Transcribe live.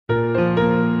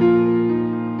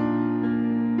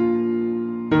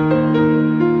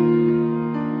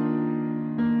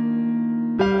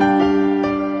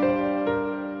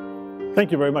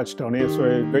Thank you very much, Tony. It's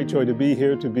a great joy to be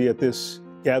here, to be at this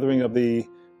gathering of the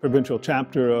provincial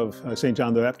chapter of St.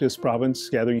 John the Baptist province,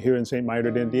 gathering here in St.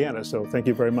 Mildred, Indiana. So thank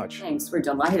you very much. Thanks. We're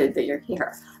delighted that you're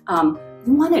here.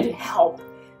 We wanted to help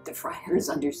the friars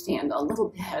understand a little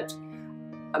bit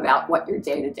about what your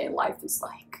day-to-day life is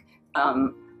like.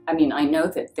 I mean, I know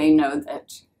that they know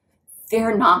that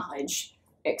their knowledge,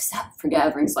 except for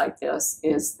gatherings like this,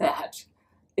 is that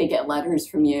they get letters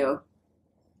from you,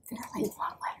 fairly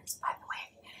long letters, by the way.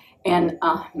 And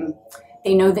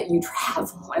they know that you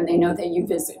travel, and they know that you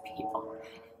visit people,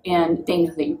 and they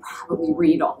know that you probably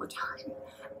read all the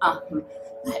time.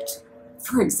 But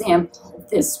for example,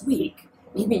 this week,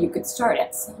 maybe you could start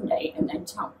at Sunday and then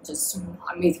just sort of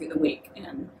walk me through the week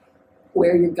and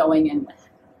where you're going and when.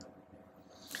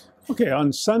 Okay,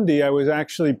 on Sunday I was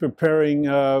actually preparing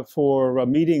for a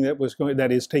meeting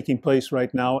that is taking place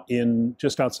right now in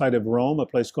just outside of Rome, a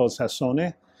place called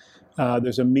Sassone.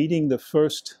 There's a meeting, the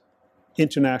first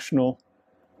international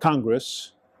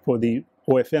Congress for the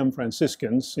O.F.M.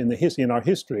 Franciscans in our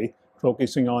history,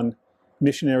 focusing on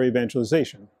missionary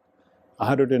evangelization.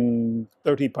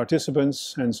 130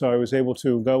 participants, and so I was able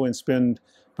to go and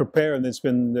prepare and then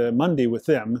spend Monday with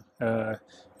them,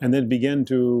 and then begin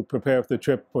to prepare for the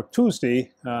trip for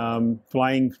Tuesday,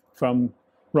 flying from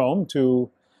Rome to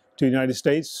the United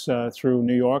States through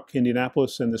New York,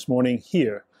 Indianapolis, and this morning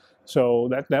here. So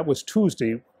that was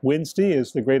Tuesday. Wednesday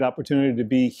is the great opportunity to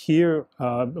be here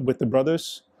with the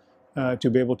brothers, to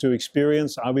be able to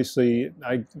experience. Obviously,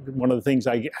 one of the things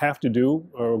I have to do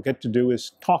or get to do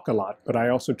is talk a lot, but I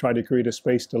also try to create a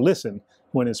space to listen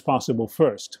when it's possible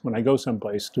first. When I go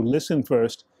someplace, to listen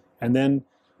first, and then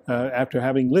after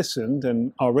having listened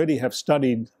and already have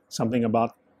studied something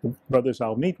about the brothers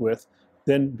I'll meet with,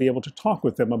 then be able to talk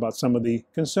with them about some of the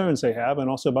concerns they have and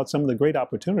also about some of the great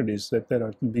opportunities that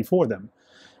are before them.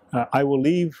 I will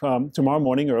leave tomorrow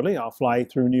morning early. I'll fly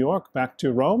through New York back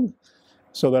to Rome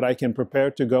so that I can prepare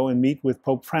to go and meet with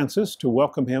Pope Francis to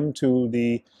welcome him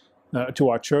to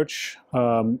our church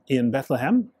in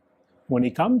Bethlehem when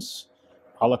he comes.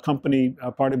 I'll accompany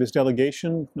part of his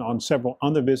delegation on several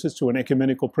other visits to an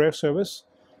ecumenical prayer service.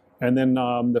 And then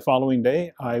the following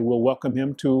day, I will welcome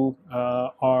him to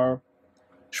our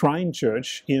Shrine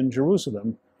Church in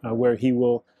Jerusalem, where he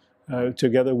will,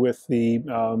 together with the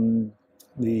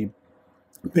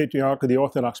Patriarch, the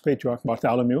Orthodox Patriarch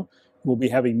Bartholomew, will be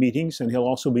having meetings, and he'll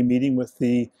also be meeting with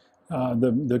the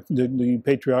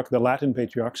Patriarch, the Latin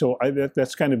Patriarch. So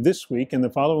that's kind of this week. And the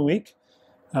following week,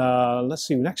 let's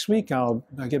see, next week I'll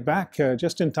get back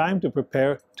just in time to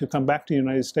prepare to come back to the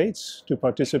United States to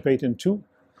participate in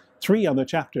three other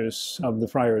chapters of the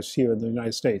friars here in the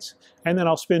United States. And then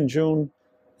I'll spend June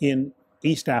in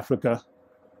East Africa,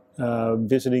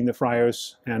 visiting the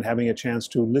friars and having a chance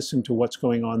to listen to what's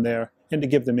going on there and to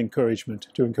give them encouragement,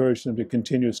 to encourage them to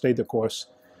continue to stay the course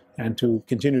and to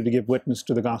continue to give witness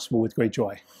to the gospel with great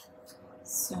joy.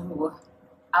 So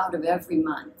out of every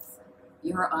month,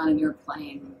 you're on your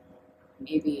plane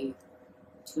maybe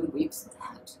 2 weeks of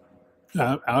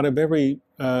that? Out of every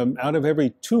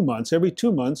 2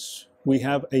 months, we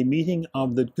have a meeting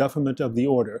of the government of the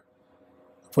order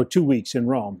for 2 weeks in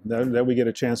Rome. There we get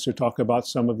a chance to talk about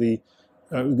some of the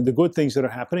good things that are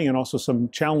happening and also some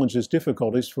challenges,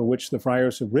 difficulties for which the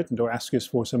friars have written to ask us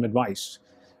for some advice.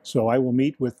 So I will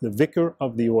meet with the vicar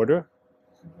of the order,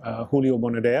 Julio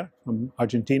Bonader from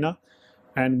Argentina,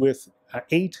 and with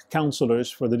 8 counselors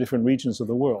for the different regions of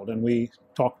the world, and we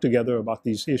talk together about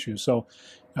these issues. So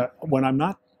when I'm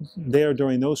not there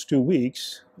during those 2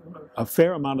 weeks, a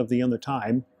fair amount of the other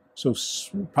time, so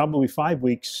probably 5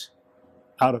 weeks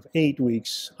out of 8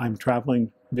 weeks, I'm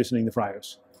traveling, visiting the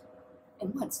friars.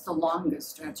 And what's the longest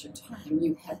stretch of time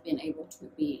you have been able to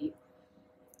be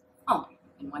home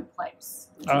in one place?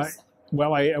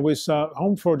 Well, I was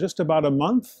home for just about a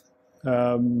month.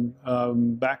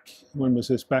 Back, when was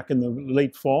this? Back in the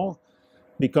late fall,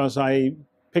 because I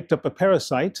picked up a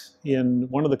parasite in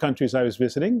one of the countries I was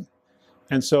visiting.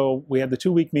 And so we had the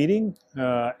 2-week meeting,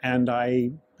 and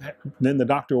then the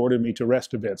doctor ordered me to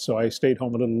rest a bit, so I stayed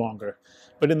home a little longer.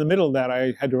 But in the middle of that,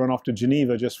 I had to run off to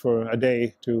Geneva just for a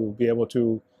day to be able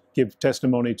to give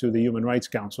testimony to the Human Rights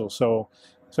Council.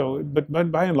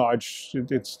 But by and large,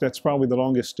 that's probably the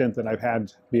longest stint that I've had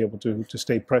to be able to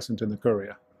stay present in the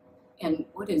Curia. And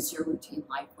what is your routine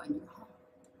like when you're home?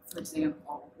 For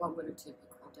example, what would a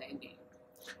typical day be?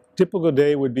 Typical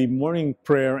day would be morning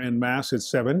prayer and Mass at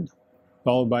 7,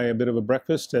 followed by a bit of a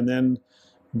breakfast, and then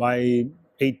by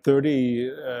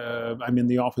 8:30, I'm in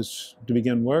the office to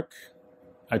begin work.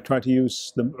 I try to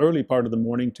use the early part of the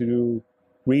morning to do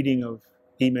reading of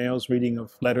emails, reading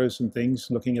of letters and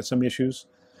things, looking at some issues.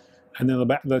 And then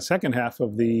the second half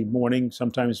of the morning,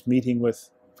 sometimes meeting with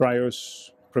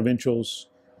friars, provincials,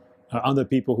 other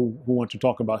people who want to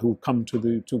talk about, who come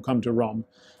to Rome.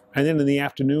 And then in the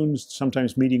afternoons,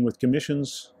 sometimes meeting with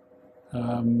commissions,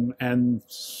 and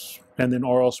then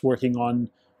or else working on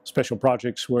special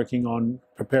projects, working on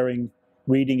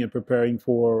reading and preparing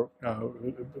for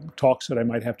talks that I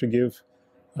might have to give,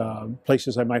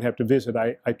 places I might have to visit.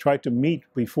 I try to meet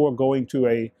before going to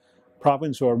a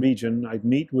province or a region. I'd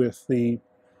meet with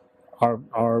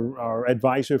our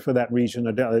advisor for that region,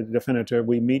 a definitor.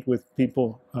 We meet with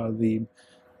people, the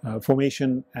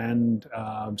formation and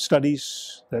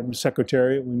studies, the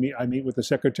secretary. I meet with the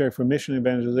secretary for mission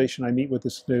evangelization. I meet with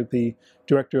the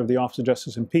director of the Office of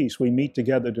Justice and Peace. We meet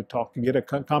together to talk, to get a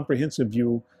comprehensive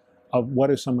view of what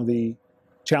are some of the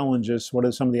challenges, what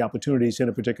are some of the opportunities in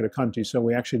a particular country. So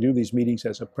we actually do these meetings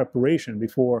as a preparation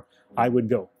before I would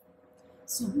go.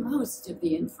 So most of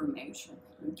the information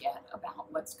that you get about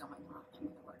what's going on in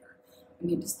the order, I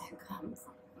mean, does that come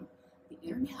from the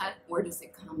internet, or does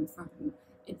it come from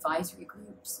advisory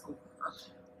groups,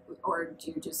 or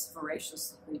do you just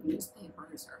voraciously read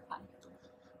newspapers, or how do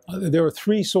you do it? There are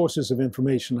three sources of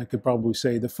information, I could probably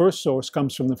say. The first source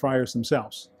comes from the friars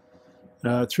themselves,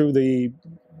 through the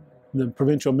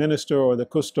provincial minister or the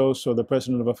custos or the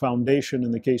president of a foundation,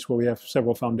 in the case where we have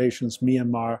several foundations,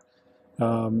 Myanmar,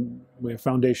 we have a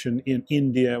foundation in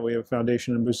India, we have a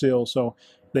foundation in Brazil. So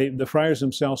the friars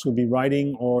themselves would be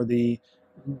writing, or the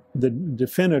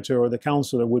definitor or the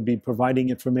counselor would be providing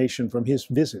information from his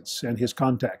visits and his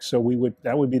contacts. So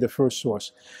that would be the first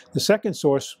source. The second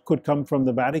source could come from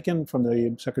the Vatican, from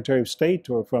the Secretary of State,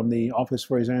 or from the Office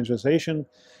for Evangelization,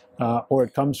 or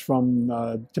it comes from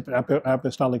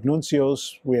apostolic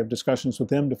nuncios. We have discussions with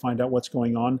them to find out what's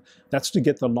going on. That's to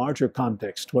get the larger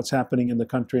context, what's happening in the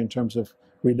country in terms of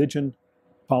religion,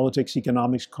 politics,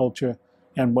 economics, culture,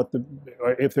 and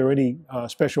if there are any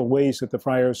special ways that the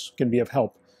friars can be of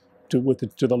help to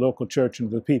the local church and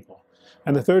to the people.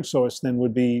 And the third source then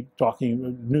would be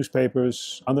talking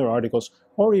newspapers, other articles,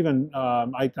 or even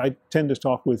I tend to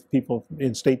talk with people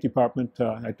in State Department.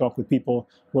 I talk with people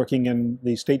working in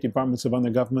the State Departments of other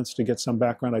governments to get some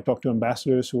background. I talk to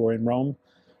ambassadors who are in Rome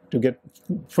to get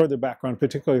further background,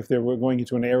 particularly if we're going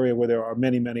into an area where there are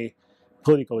many, many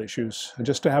political issues,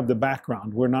 just to have the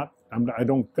background. I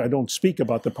don't speak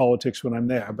about the politics when I'm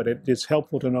there, but it's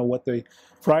helpful to know what the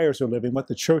friars are living, what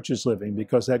the church is living,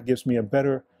 because that gives me a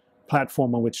better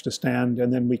platform on which to stand,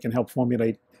 and then we can help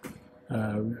formulate,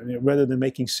 rather than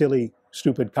making silly,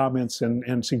 stupid comments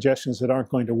and suggestions that aren't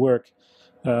going to work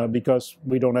because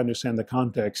we don't understand the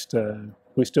context.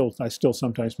 I still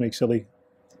sometimes make silly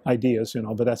ideas,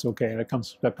 but that's okay. That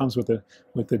comes with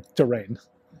the terrain.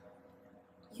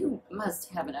 You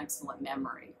must have an excellent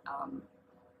memory.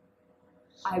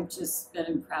 I've just been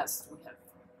impressed with,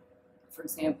 for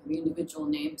example, the individual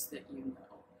names that you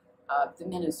know, the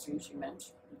ministries you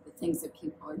mentioned, the things that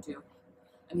people are doing.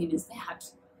 I mean, is that,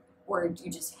 or do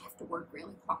you just have to work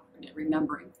really hard at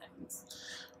remembering things?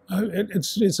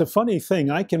 It's a funny thing.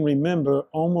 I can remember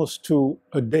almost to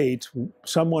a date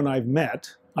someone I've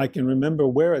met. I can remember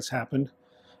where it's happened,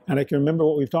 and I can remember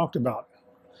what we've talked about.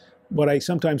 What I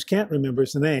sometimes can't remember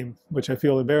is the name, which I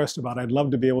feel embarrassed about. I'd love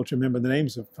to be able to remember the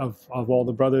names of all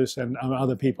the brothers and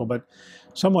other people, but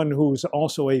someone who's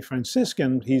also a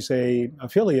Franciscan, he's an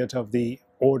affiliate of the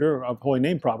Order of Holy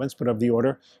Name Province, but of the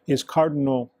Order, is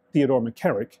Cardinal Theodore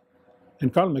McCarrick.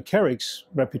 And Cardinal McCarrick's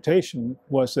reputation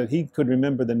was that he could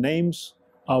remember the names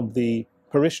of the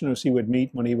parishioners he would meet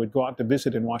when he would go out to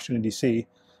visit in Washington, D.C.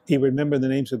 He would remember the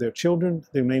names of their children,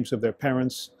 the names of their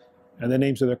parents, and the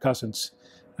names of their cousins.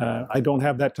 I don't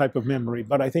have that type of memory,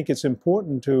 but I think it's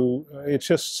important it's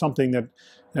just something that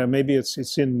maybe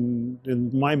it's in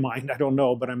my mind, I don't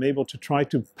know, but I'm able to try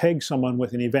to peg someone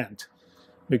with an event,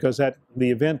 because the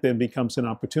event then becomes an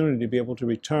opportunity to be able to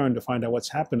return to find out what's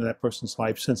happened in that person's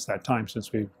life since that time,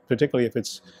 particularly if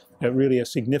it's really a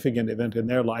significant event in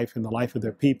their life, in the life of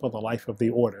their people, the life of the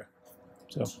order.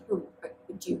 So,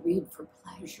 do you read for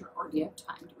pleasure, or do you have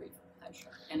time to read for pleasure?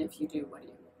 And if you do, what do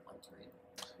you like to read?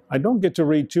 I don't get to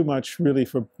read too much really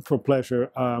for pleasure.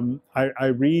 I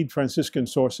read Franciscan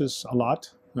sources a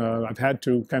lot. I've had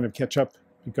to kind of catch up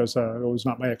because it was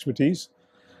not my expertise.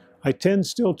 I tend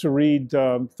still to read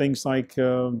things like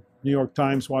New York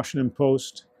Times, Washington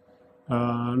Post,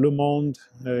 Le Monde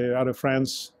out of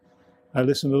France. I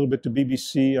listen a little bit to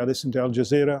BBC. I listen to Al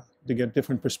Jazeera to get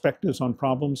different perspectives on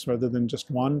problems rather than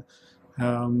just one.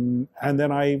 And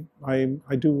then I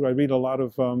read a lot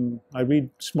of, I read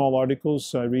small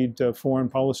articles, I read foreign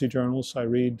policy journals, I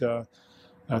read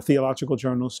theological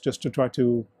journals, just to try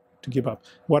to to give up.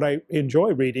 What I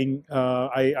enjoy reading,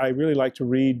 I really like to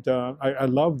read, I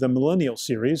love the Millennial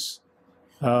series.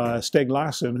 Steg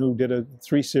Larsson, who did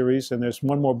 3 series, and there's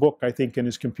one more book, I think, in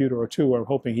his computer or 2. I'm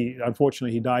hoping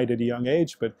unfortunately, he died at a young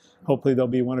age, but hopefully there'll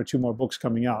be 1 or 2 more books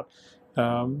coming out.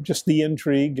 Just the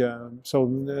intrigue.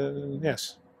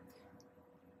 Yes.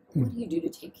 What do you do to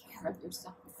take care of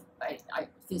yourself?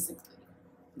 Physically,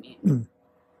 I mean,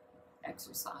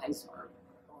 exercise or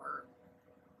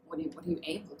what are you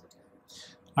able to do?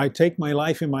 I take my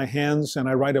life in my hands and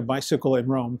I ride a bicycle in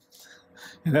Rome.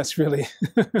 And that's really,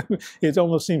 it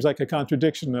almost seems like a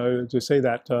contradiction to say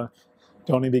that,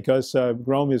 Tony, because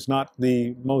Rome is not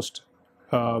the most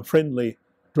friendly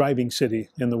driving city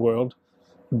in the world.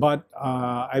 But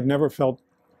I've never felt,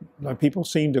 people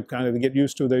seem to kind of get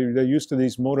used to, they're used to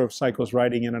these motorcycles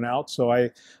riding in and out. So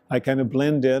I kind of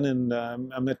blend in, and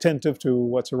I'm attentive to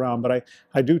what's around. But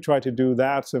I do try to do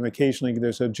that. And occasionally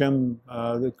there's a gem,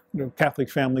 the Catholic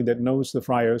family that knows the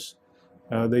friars.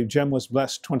 The gem was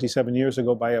blessed 27 years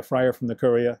ago by a friar from the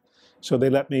Curia. So they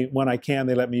let me, when I can,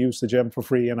 they let me use the gem for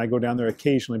free, and I go down there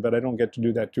occasionally, but I don't get to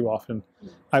do that too often.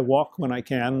 I walk when I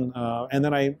can, and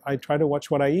then I try to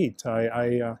watch what I eat.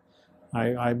 I'm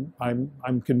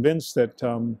convinced that,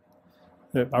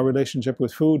 that our relationship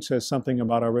with food says something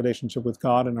about our relationship with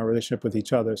God and our relationship with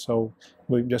each other. So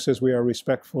just as we are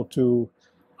respectful to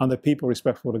other people,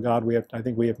 respectful to God, I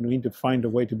think we need to find a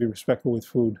way to be respectful with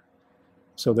food,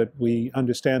 so that we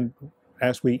understand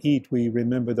as we eat, we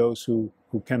remember those who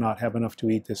cannot have enough to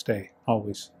eat this day,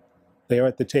 always. They are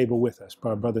at the table with us,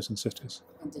 our brothers and sisters.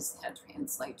 And does that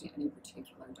translate to any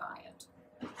particular diet?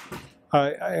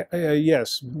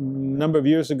 Yes, a number of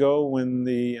years ago, when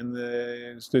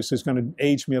this is going to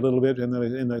age me a little bit, in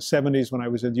the 70s when I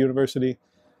was at university,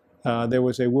 there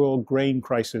was a world grain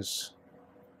crisis,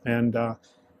 and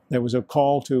there was a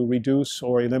call to reduce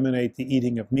or eliminate the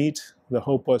eating of meat. The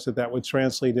hope was that that would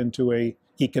translate into a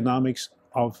economics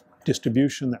of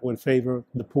distribution that would favor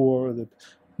the poor, the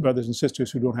brothers and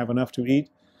sisters who don't have enough to eat.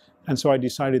 And so I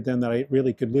decided then that I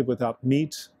really could live without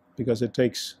meat, because it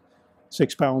takes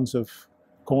 6 pounds of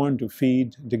corn to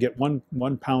get one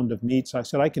pound of meat. So I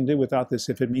said, I can do without this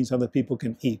if it means other people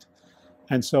can eat.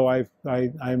 And so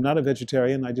I'm not a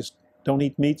vegetarian. I just don't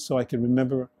eat meat, so I can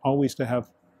remember always to have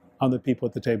other people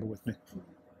at the table with me.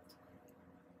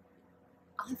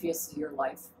 Obviously, your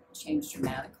life changed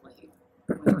dramatically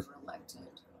when you were elected.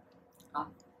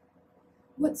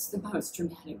 What's the most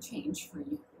dramatic change for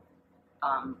you,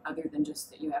 other than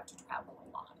just that you have to travel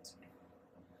a lot?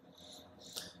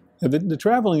 The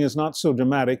traveling is not so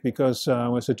dramatic, because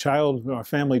as a child, our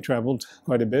family traveled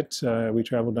quite a bit. We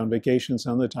traveled on vacations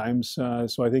other times.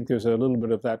 So I think there's a little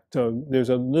bit of that. There's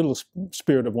a little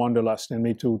spirit of wanderlust in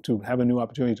me to have a new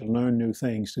opportunity to learn new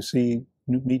things, to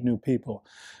meet new people.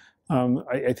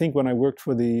 I think when I worked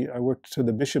to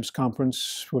the Bishops'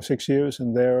 Conference for 6 years,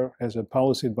 and there as a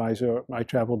policy advisor, I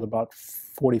traveled about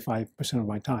 45% of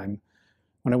my time.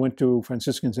 When I went to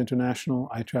Franciscans International,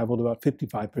 I traveled about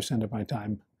 55% of my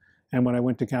time. And when I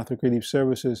went to Catholic Relief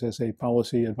Services as a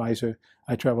policy advisor,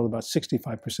 I traveled about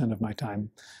 65% of my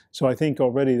time. So I think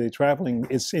already the traveling,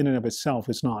 it's in and of itself,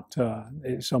 is not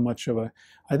so much of a...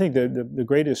 I think the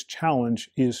greatest challenge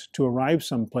is to arrive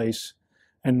someplace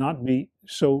and not be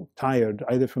so tired,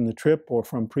 either from the trip or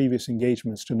from previous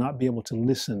engagements, to not be able to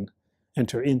listen and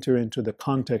to enter into the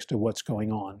context of what's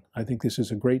going on. I think this is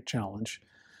a great challenge.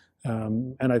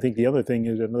 And I think the other thing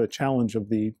is, another challenge of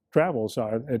the travels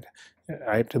are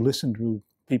I have to listen to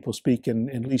people speak in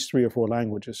at least 3 or 4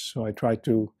 languages. So I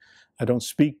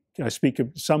speak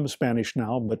some Spanish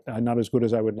now, but not as good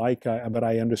as I would like, but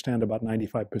I understand about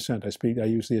 95%. I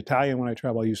use the Italian when I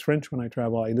travel, I use French when I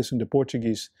travel, I listen to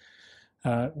Portuguese.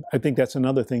 I think that's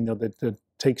another thing that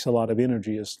takes a lot of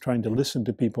energy, is trying to listen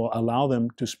to people, allow them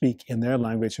to speak in their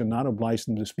language and not oblige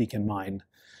them to speak in mine.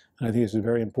 And I think this is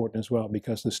very important as well,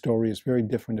 because the story is very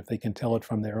different if they can tell it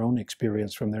from their own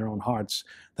experience, from their own hearts,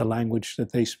 the language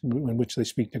in which they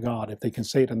speak to God, if they can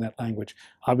say it in that language.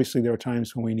 Obviously, there are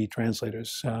times when we need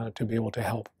translators to be able to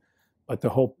help, but the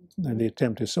hope and the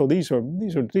attempt is. So these are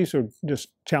just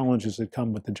challenges that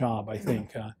come with the job, I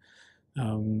think.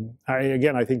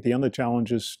 I think the other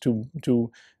challenge is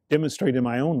to demonstrate in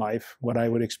my own life what I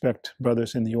would expect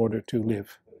brothers in the order to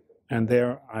live. And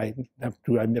there I have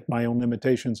to admit my own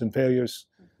limitations and failures,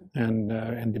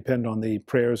 and depend on the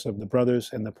prayers of the brothers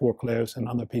and the poor clares and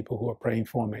other people who are praying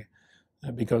for me,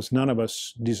 because none of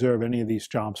us deserve any of these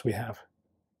jobs we have.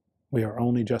 We are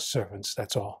only just servants,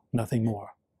 that's all, nothing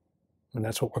more. And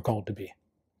that's what we're called to be.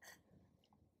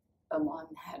 Along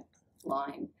that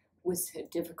line, was it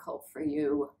difficult for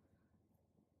you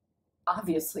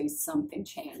obviously something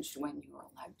changed when you were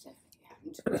elected,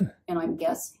 and I'm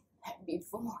guessing that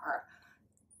before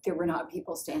there were not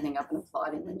people standing up and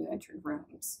applauding when you entered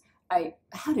rooms.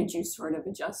 How did you sort of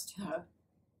adjust to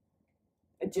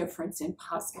a difference in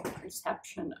possible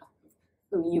perception of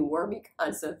who you were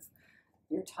because of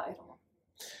your title?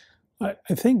 I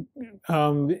think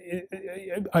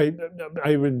I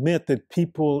admit that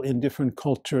people in different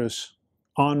cultures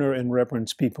honor and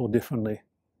reverence people differently.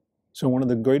 So one of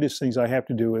the greatest things I have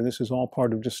to do, and this is all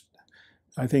part of just,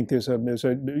 I think there's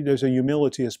a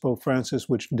humility, as Pope Francis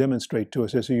would demonstrate to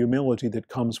us. There's a humility that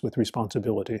comes with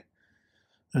responsibility.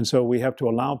 And so we have to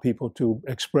allow people to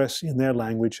express in their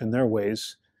language and their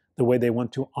ways the way they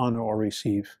want to honor or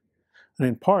receive. And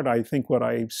in part, I think what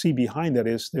I see behind that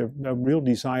is a real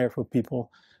desire for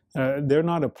people. They're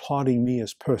not applauding me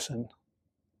as person.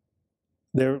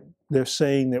 They're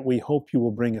saying that we hope you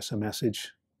will bring us a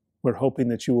message. We're hoping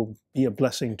that you will be a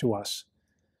blessing to us.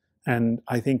 And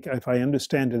I think if I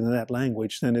understand it in that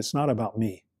language, then it's not about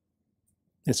me.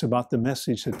 It's about the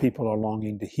message that people are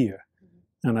longing to hear.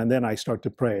 And then I start to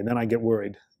pray, and then I get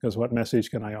worried, because what message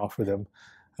can I offer them?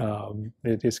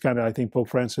 It's kind of, I think Pope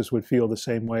Francis would feel the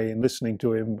same way in listening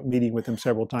to him, meeting with him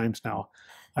several times now.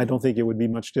 I don't think it would be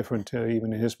much different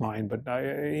even in his mind, but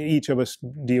each of us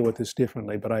deal with this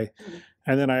differently.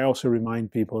 And then I also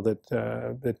remind people that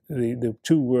the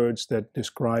two words that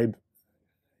describe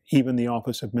even the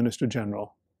office of Minister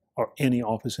General, or any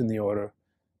office in the order,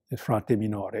 is frate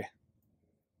minore.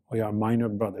 We are minor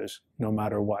brothers, no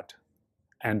matter what.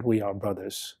 And we are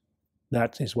brothers.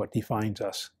 That is what defines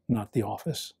us, not the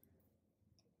office.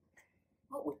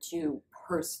 What would you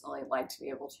personally like to be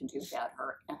able to do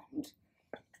better?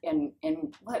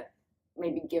 And what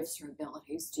maybe gifts or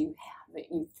abilities do you have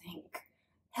that you think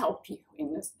help you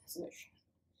in this position?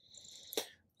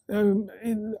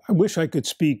 I wish I could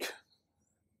speak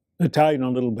Italian a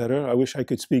little better. I wish I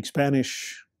could speak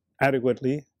Spanish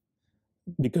adequately,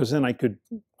 because then I could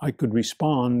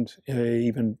respond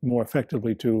even more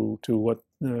effectively to what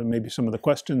maybe some of the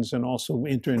questions, and also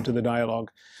enter into the dialogue.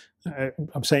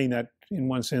 I'm saying that in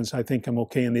one sense. I think I'm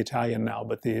okay in the Italian now,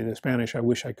 but the Spanish I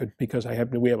wish I could, because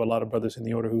we have a lot of brothers in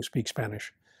the order who speak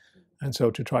Spanish, and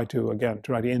so to try to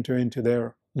enter into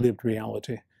their lived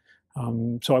reality.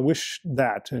 So I wish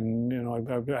that, and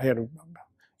I had a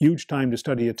huge time to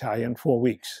study Italian, 4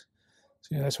 weeks.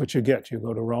 So that's what you get. You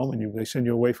go to Rome, and they send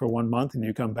you away for 1 month, and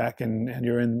you come back, and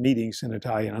you're in meetings in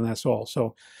Italian, and that's all.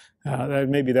 So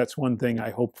maybe that's one thing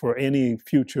I hope for any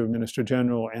future Minister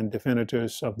General and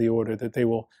definities of the order, that they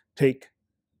will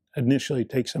initially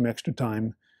take some extra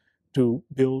time to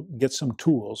get some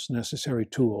tools, necessary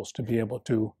tools, to be able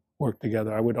to work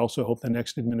together. I would also hope the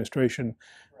next administration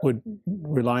would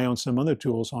rely on some other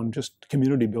tools, on just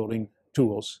community building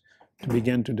tools, to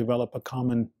begin to develop a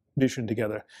common vision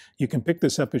together. You can pick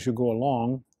this up as you go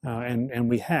along, and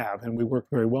we work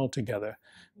very well together.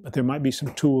 But there might be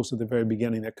some tools at the very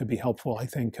beginning that could be helpful, I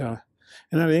think. And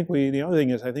I think the other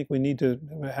thing is, I think we need to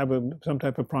have some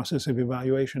type of process of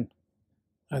evaluation.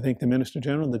 I think the Minister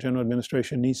General, the General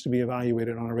Administration, needs to be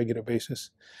evaluated on a regular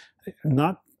basis,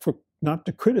 not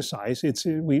to criticize. It's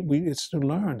to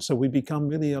learn. So we become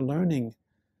really a learning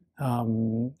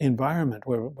environment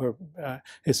where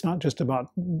it's not just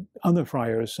about other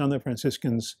friars, other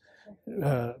Franciscans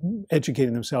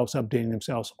educating themselves, updating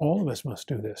themselves. All of us must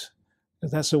do this,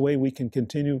 because that's the way we can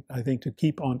continue, I think, to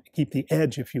keep the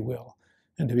edge, if you will,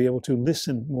 and to be able to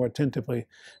listen more attentively.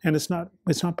 And it's not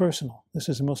personal. This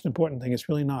is the most important thing. It's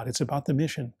really not. It's about the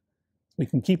mission. We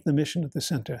can keep the mission at the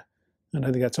center, and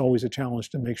I think that's always a challenge,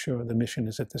 to make sure the mission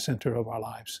is at the center of our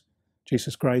lives.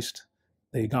 Jesus Christ,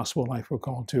 the gospel life we're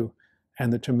called to,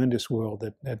 and the tremendous world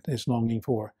that is longing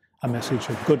for a message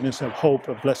of goodness, of hope,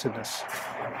 of blessedness.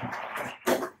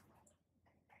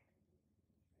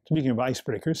 Speaking of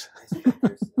icebreakers.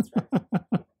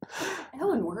 That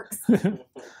one works.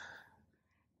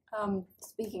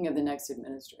 Speaking of the next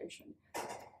administration,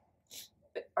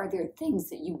 are there things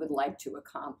that you would like to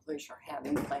accomplish or have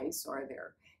in place, or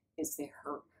is there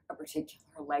a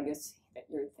particular legacy that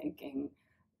you're thinking,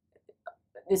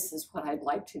 this is what I'd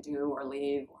like to do or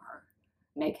leave or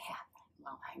make happen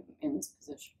while I'm in this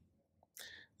position?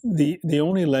 The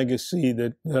only legacy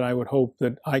that I would hope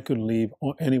that I could leave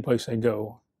any place I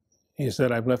go is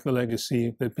that I've left a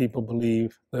legacy that people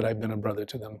believe that I've been a brother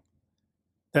to them.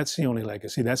 That's the only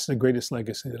legacy. That's the greatest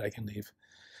legacy that I can leave.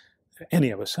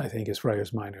 Any of us, I think, as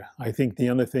Friars Minor. I think the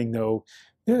other thing, though,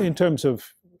 in terms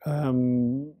of,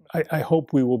 I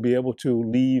hope we will be able to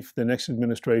leave the next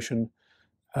administration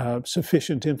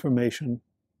sufficient information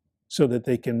so that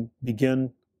they can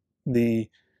begin the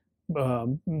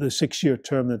 6-year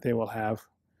term that they will have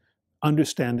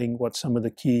understanding what some of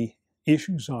the key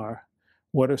issues are,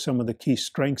 what are some of the key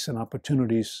strengths and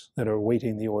opportunities that are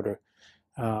awaiting the order.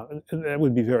 That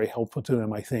would be very helpful to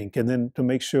them, I think. And then to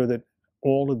make sure that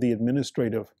all of the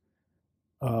administrative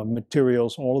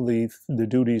materials, all of the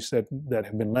duties that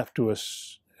have been left to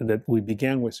us that we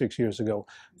began with 6 years ago,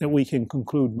 that we can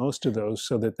conclude most of those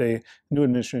so that the new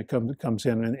administration comes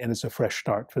in and it's a fresh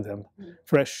start for them. Mm-hmm.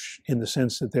 Fresh in the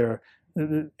sense that they're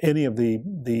any of the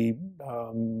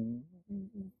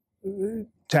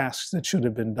tasks that should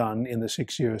have been done in the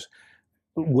 6 years,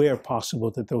 where possible,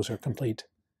 that those are complete.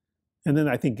 And then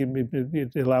I think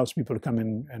it allows people to come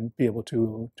in and be able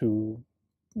to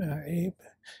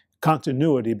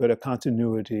continuity, but a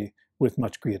continuity with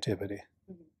much creativity,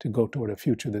 mm-hmm. to go toward a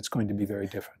future that's going to be very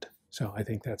different. So I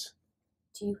think that's...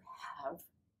 Do you have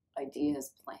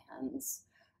ideas, plans,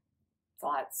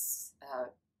 thoughts,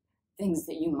 things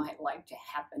that you might like to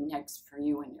happen next for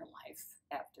you in your life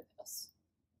after this?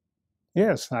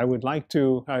 Yes, I would like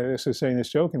to, I was saying this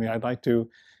jokingly, I'd like to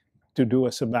do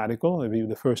a sabbatical. It'd be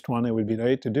the first one it would be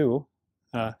great to do.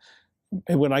 I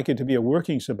would like it to be a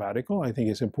working sabbatical. I think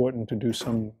it's important to do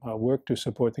some work to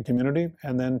support the community,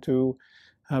 and then to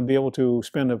be able to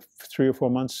spend 3 or 4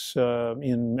 months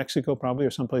in Mexico, probably,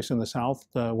 or someplace in the South,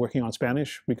 working on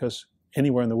Spanish, because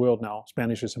anywhere in the world now,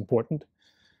 Spanish is important.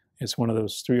 It's one of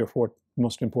those 3 or 4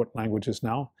 most important languages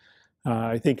now.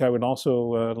 I think I would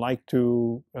also like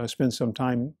to spend some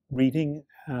time reading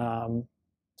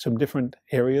some different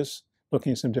areas,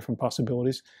 looking at some different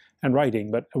possibilities, and writing.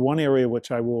 But one area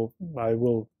which I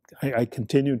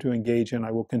continue to engage in, I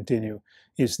will continue,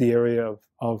 is the area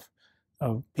of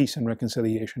peace and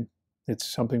reconciliation. It's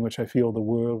something which I feel the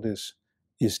world is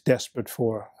desperate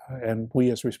for, and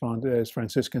we as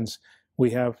Franciscans,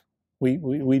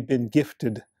 we've been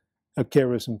gifted a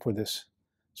charism for this.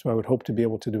 So I would hope to be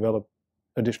able to develop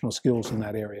additional skills in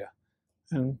that area.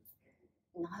 And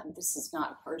this is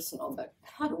not personal, but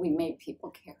how do we make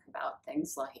people care about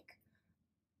things like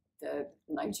the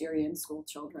Nigerian school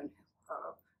children who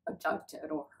are abducted,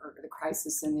 or the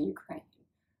crisis in the Ukraine?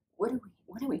 What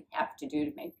do we have to do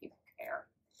to make people care?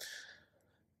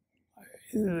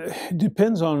 It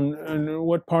depends on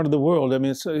what part of the world. I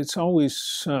mean, it's always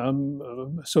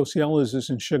sociologists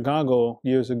in Chicago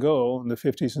years ago in the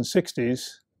 50s and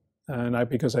 60s, and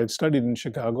because I'd studied in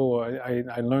Chicago,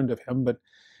 I learned of him. But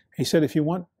he said, if you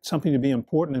want something to be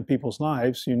important in people's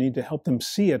lives, you need to help them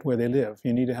see it where they live.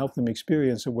 You need to help them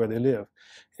experience it where they live.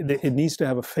 It needs to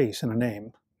have a face and a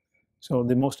name. So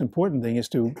the most important thing is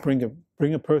to bring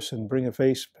a person, bring a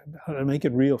face, make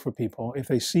it real for people. If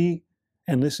they see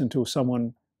and listen to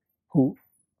someone who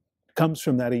comes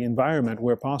from that environment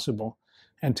where possible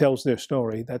and tells their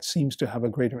story, that seems to have a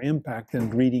greater impact than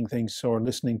reading things or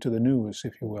listening to the news,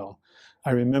 if you will.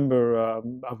 I remember,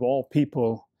 of all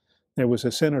people, there was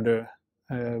a senator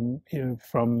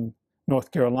from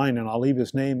North Carolina, and I'll leave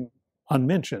his name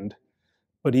unmentioned,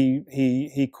 but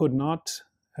he could not,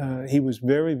 he was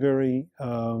very, very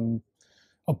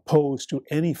opposed to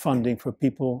any funding for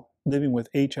people living with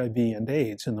HIV and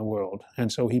AIDS in the world.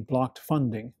 And so he blocked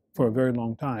funding for a very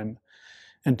long time,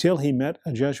 until he met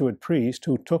a Jesuit priest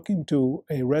who took him to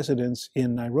a residence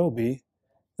in Nairobi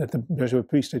that the Jesuit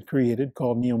priest had created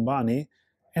called Niombani,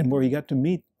 and where he got to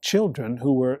meet children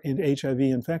who were HIV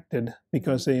infected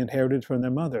because they inherited from their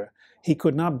mother. He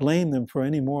could not blame them for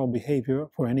any moral behavior,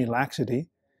 for any laxity.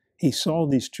 He saw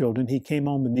these children. He came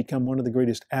home and became one of the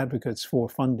greatest advocates for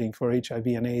funding for HIV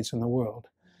and AIDS in the world.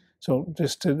 So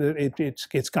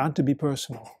it's got to be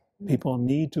personal. People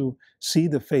need to see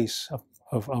the face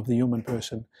of the human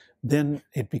person. Then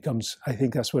it becomes, I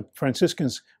think that's what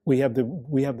Franciscans, we have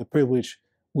the privilege.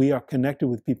 We are connected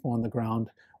with people on the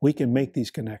ground. We can make these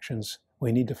connections.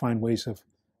 We need to find ways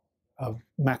of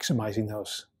maximizing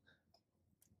those.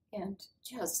 And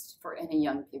just for any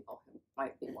young people who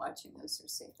might be watching this or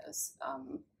see this, how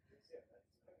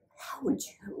would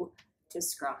you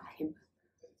describe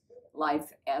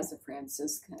life as a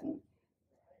Franciscan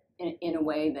in a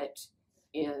way that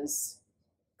is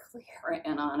clear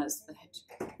and honest, that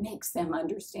makes them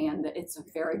understand that it's a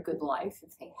very good life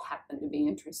if they happen to be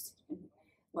interested in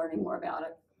learning more about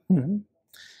it? Mm-hmm.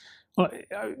 Well,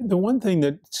 the one thing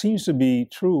that seems to be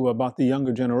true about the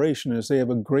younger generation is they have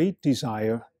a great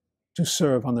desire to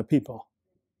serve other people.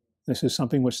 This is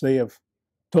something which they have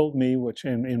told me, which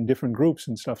in different groups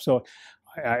and stuff. So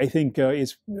I think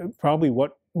it's probably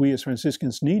what we as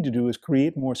Franciscans need to do is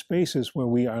create more spaces where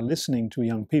we are listening to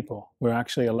young people. We're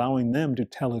actually allowing them to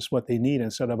tell us what they need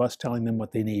instead of us telling them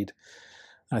what they need.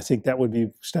 I think that would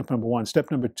be step number one.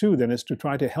 Step number two then is to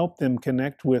try to help them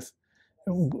connect with,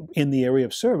 in the area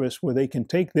of service, where they can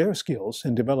take their skills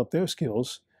and develop their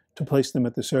skills to place them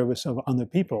at the service of other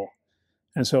people.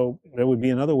 And so there would be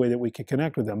another way that we could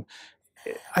connect with them.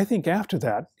 I think after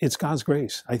that, it's God's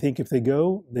grace. I think if they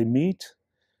go, they meet,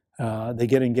 they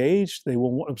get engaged, they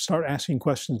will start asking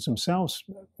questions themselves.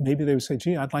 Maybe they would say,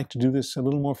 gee, I'd like to do this a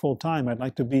little more full time. I'd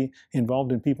like to be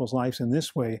involved in people's lives in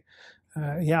this way.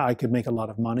 Yeah, I could make a lot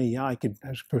of money. Yeah, I could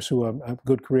pursue a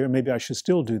good career. Maybe I should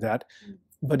still do that.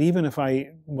 But even if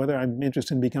whether I'm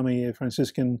interested in becoming a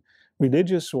Franciscan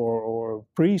religious or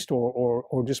priest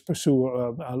or just pursue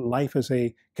a life as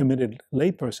a committed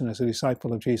layperson, as a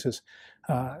disciple of Jesus,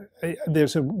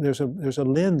 there's a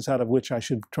lens out of which I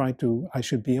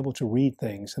should be able to read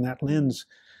things, and that lens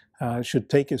should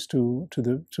take us to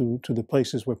the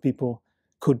places where people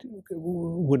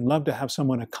would love to have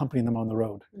someone accompany them on the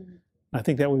road. Mm-hmm. I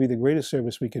think that would be the greatest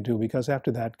service we could do, because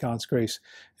after that, God's grace.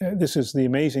 This is the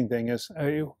amazing thing: is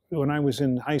when I was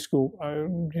in high school,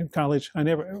 in college,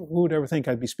 who would ever think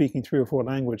I'd be speaking 3 or 4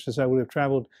 languages? I would have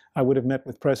traveled. I would have met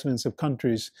with presidents of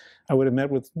countries. I would have met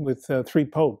with 3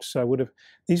 popes. I would have.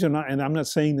 These are not, and I'm not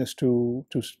saying this to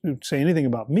say anything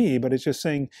about me, but it's just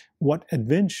saying what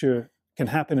adventure can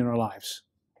happen in our lives,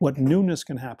 what newness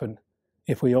can happen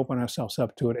if we open ourselves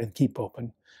up to it and keep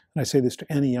open. And I say this to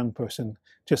any young person: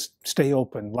 just stay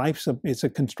open. It's a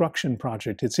construction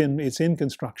project. It's in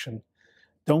construction.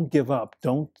 Don't give up.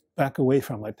 Don't back away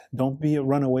from it. Don't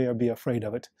run away or be afraid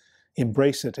of it.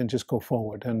 Embrace it and just go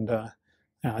forward. And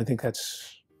I think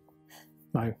that's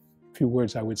my few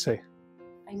words I would say.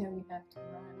 I know you have to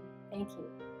run. Thank you.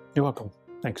 You're welcome.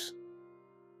 Thanks.